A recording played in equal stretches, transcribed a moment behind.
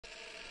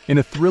In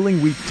a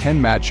thrilling Week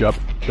 10 matchup,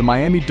 the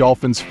Miami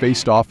Dolphins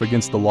faced off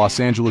against the Los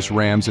Angeles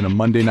Rams in a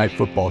Monday Night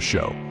Football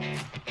show.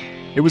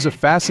 It was a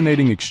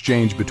fascinating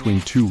exchange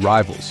between two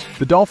rivals.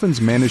 The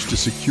Dolphins managed to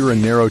secure a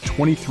narrow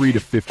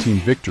 23-15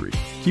 victory,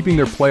 keeping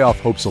their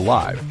playoff hopes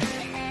alive.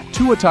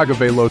 Tua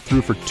Tagovailoa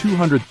threw for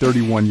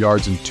 231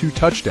 yards and 2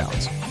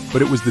 touchdowns,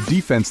 but it was the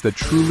defense that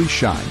truly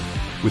shined,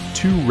 with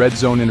 2 red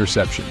zone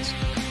interceptions.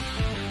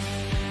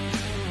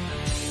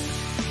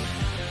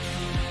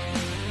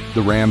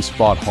 The Rams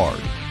fought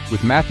hard,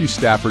 with Matthew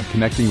Stafford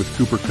connecting with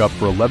Cooper Kupp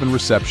for 11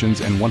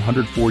 receptions and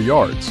 104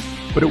 yards,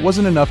 but it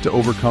wasn't enough to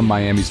overcome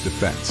Miami's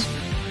defense.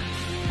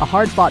 A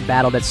hard-fought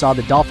battle that saw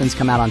the Dolphins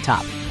come out on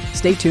top.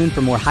 Stay tuned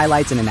for more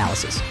highlights and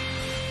analysis.